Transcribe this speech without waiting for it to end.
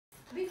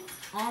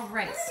All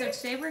right, so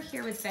today we're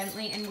here with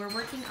Bentley and we're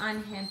working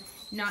on him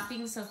not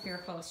being so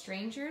fearful of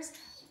strangers.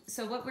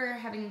 So what we're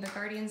having the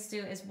guardians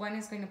do is one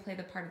is going to play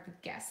the part of the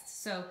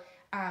guest. So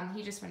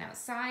he just went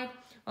outside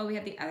while we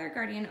have the other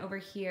guardian over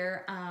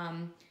here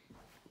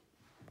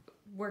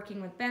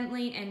working with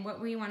Bentley, and what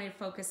we want to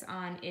focus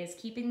on is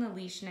keeping the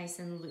leash nice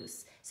and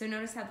loose. So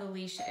notice how the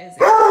leash is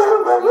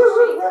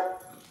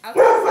okay,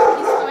 so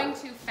he's going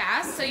too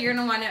fast, so you're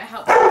going to want to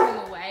help move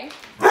him away.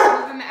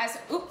 Move him as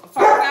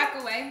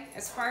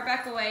far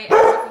back away as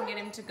you can get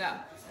him to go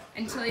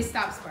until he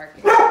stops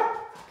barking.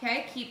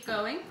 Okay, keep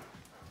going.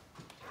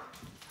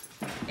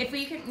 If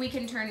we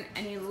can turn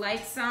any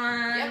lights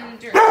on, or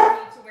to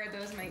where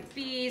those might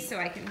be, so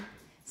I can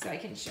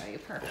show you.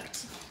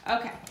 Perfect.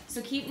 Okay,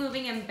 so keep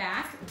moving him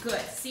back.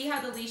 Good. See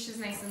how the leash is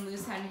nice and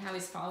loose and how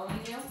he's following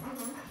you?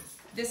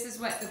 This is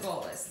what the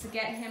goal is, to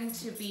get him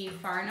to be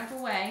far enough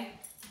away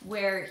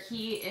where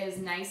he is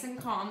nice and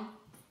calm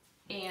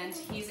and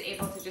he's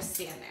able to just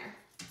stand there.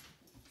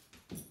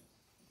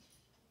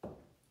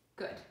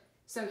 Good.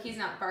 So he's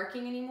not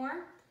barking anymore,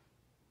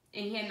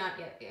 and he had not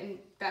yet, and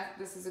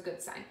this is a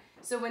good sign.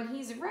 So when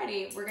he's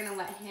ready, we're gonna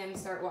let him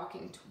start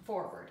walking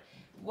forward.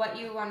 What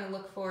you want to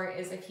look for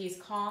is if he's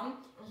calm,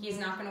 he's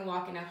not going to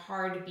walk in a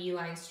hard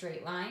beeline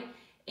straight line,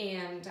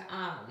 and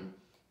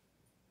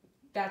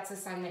that's a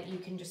sign that you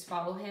can just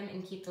follow him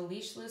and keep the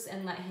leash loose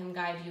and let him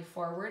guide you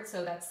forward.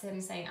 So that's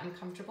him saying, I'm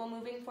comfortable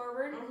moving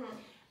forward.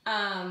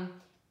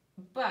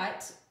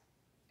 But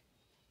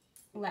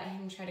let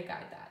him try to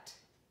guide that.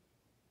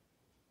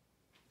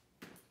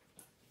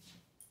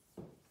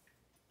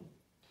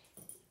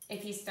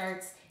 If he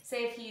starts,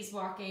 say if he's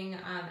walking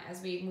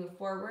as we move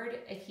forward,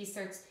 if he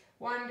starts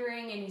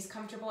wandering and he's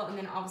comfortable and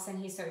then all of a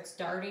sudden he starts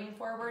darting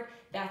forward,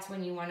 that's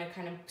when you want to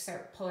kind of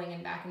start pulling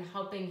him back and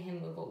helping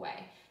him move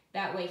away.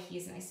 That way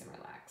he's nice and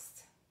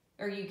relaxed,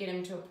 or you get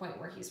him to a point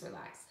where he's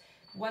relaxed.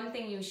 One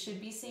thing you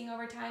should be seeing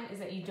over time is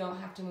that you don't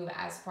have to move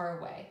as far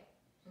away.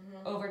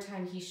 Over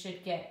time he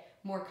should get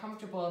more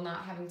comfortable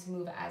not having to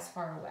move as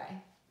far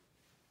away.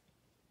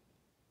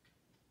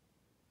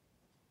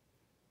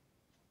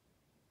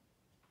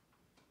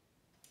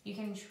 You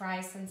can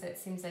try, since it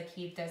seems like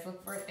he does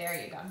look for it.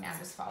 There you go. Now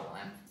just follow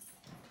him.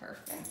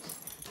 Perfect.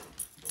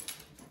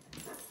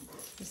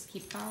 Just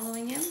keep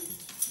following him.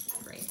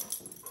 Great.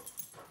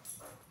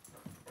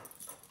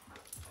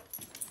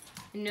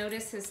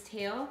 Notice his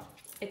tail.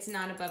 It's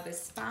not above his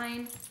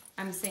spine.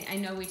 I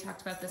know we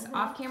talked about this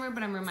off camera,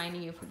 but I'm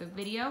reminding you for the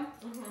video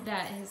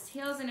that his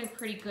tail is in a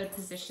pretty good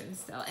position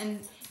still. And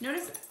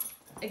notice,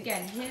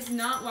 again,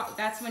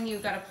 that's when you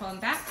got to pull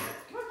him back.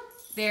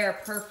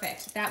 There,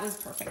 perfect. That was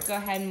perfect. Go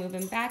ahead and move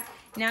him back.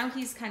 Now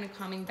he's kind of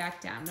calming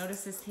back down.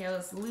 Notice his tail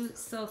is loose,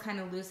 still kind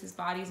of loose. His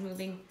body's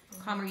moving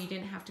calmer. You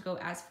didn't have to go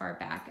as far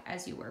back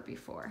as you were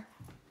before.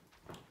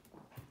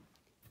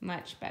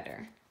 Much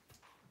better.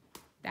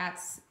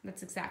 That's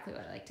exactly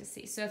what I like to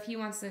see. So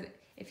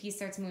if he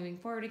starts moving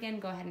forward again,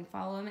 go ahead and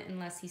follow him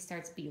unless he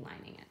starts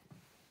beelining it.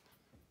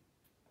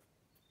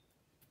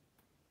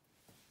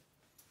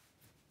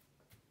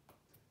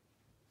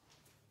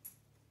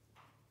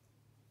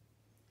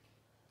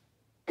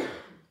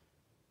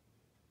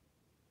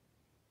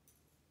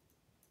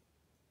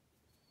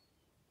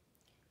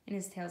 And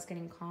his tail's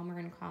getting calmer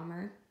and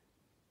calmer.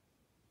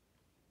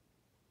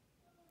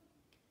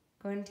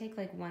 Go ahead and take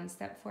like one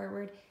step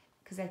forward,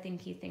 because I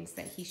think he thinks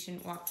that he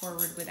shouldn't walk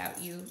forward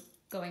without you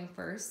going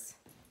first.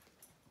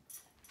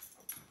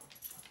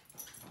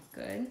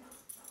 Good.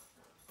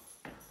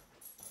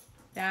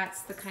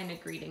 That's the kind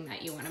of greeting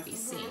that you want to be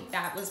seeing.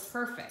 That was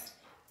perfect.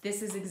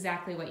 This is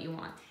exactly what you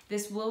want.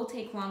 This will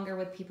take longer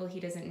with people he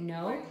doesn't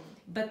know,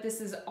 but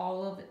this is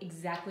all of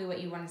exactly what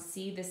you want to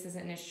see. This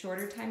isn't a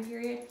shorter time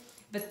period.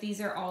 But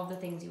these are all the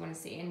things you want to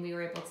see. And we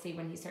were able to see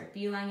when he started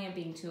beelining it,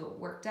 being too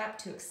worked up,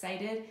 too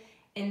excited.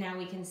 And now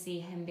we can see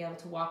him be able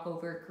to walk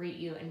over, greet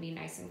you, and be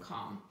nice and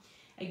calm.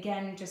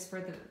 Again, just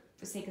for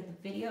the sake of the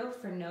video,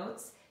 for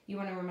notes, you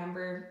want to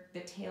remember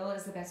the tail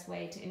is the best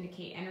way to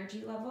indicate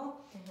energy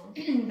level.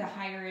 The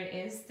higher it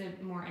is, the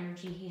more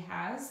energy he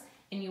has.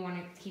 And you want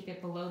to keep it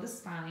below the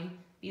spine.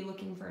 Be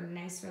looking for a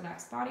nice,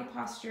 relaxed body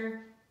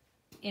posture.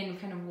 And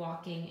kind of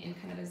walking in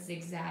kind of a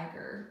zigzag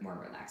or more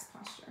relaxed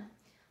posture.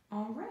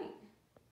 All right.